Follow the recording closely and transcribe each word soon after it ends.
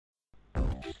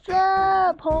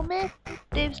up, homie?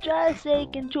 Dave's trying to say he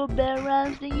can throw better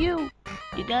rhymes than you.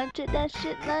 You gonna take that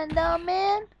shit line down,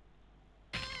 man?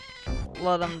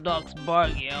 Let them dogs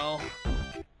bark, yo.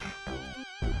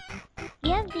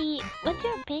 Gamzee, what's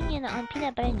your opinion on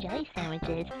peanut butter and jelly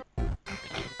sandwiches?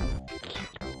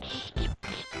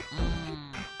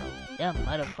 That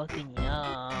motherfucking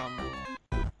yum.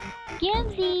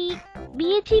 Gamzee,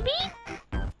 B-A-T-B?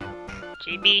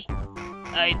 Chibi?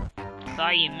 I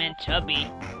thought you meant chubby.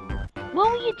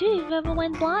 What will you do if you ever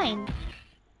went blind?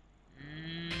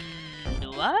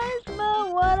 Do I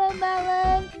smell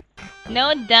watermelon?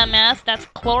 No, dumbass, that's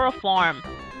chloroform.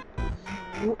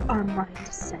 You are my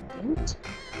descendant?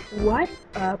 What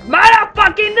a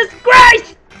motherfucking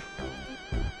disgrace!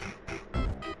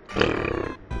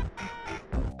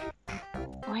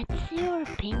 What's your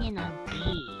opinion on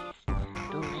bees?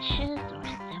 Delicious or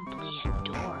simply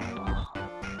adorable?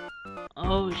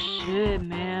 Oh shit,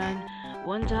 man.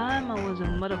 One time I was a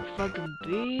motherfucking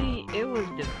bee. It was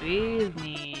the bee's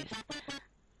knees.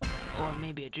 Or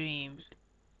maybe a dream.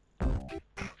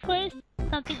 First,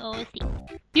 something OC.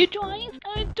 Your drawings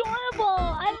are adorable!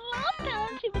 I love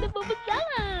Talent with the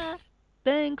Bubuzela!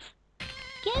 Thanks.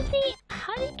 Gamzee,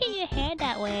 how do you get your hair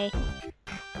that way?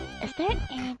 Is there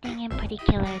anything in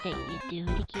particular that you do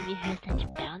to give your hair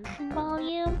such bounce and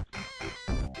volume?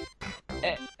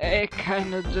 It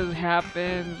kinda just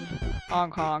happens.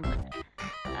 Honk honk.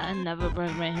 I never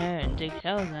brush my hair and dig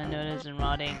holes I notice in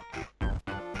rotting.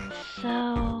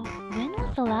 So, when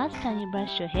was the last time you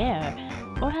brushed your hair?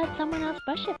 Or had someone else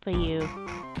brush it for you?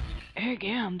 Hey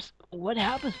Gams, what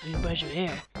happens when you brush your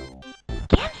hair?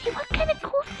 Gamzee, what kind of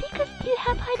cool secrets do you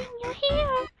have hiding in your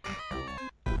hair?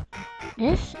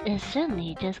 This is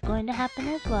certainly just going to happen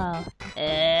as well.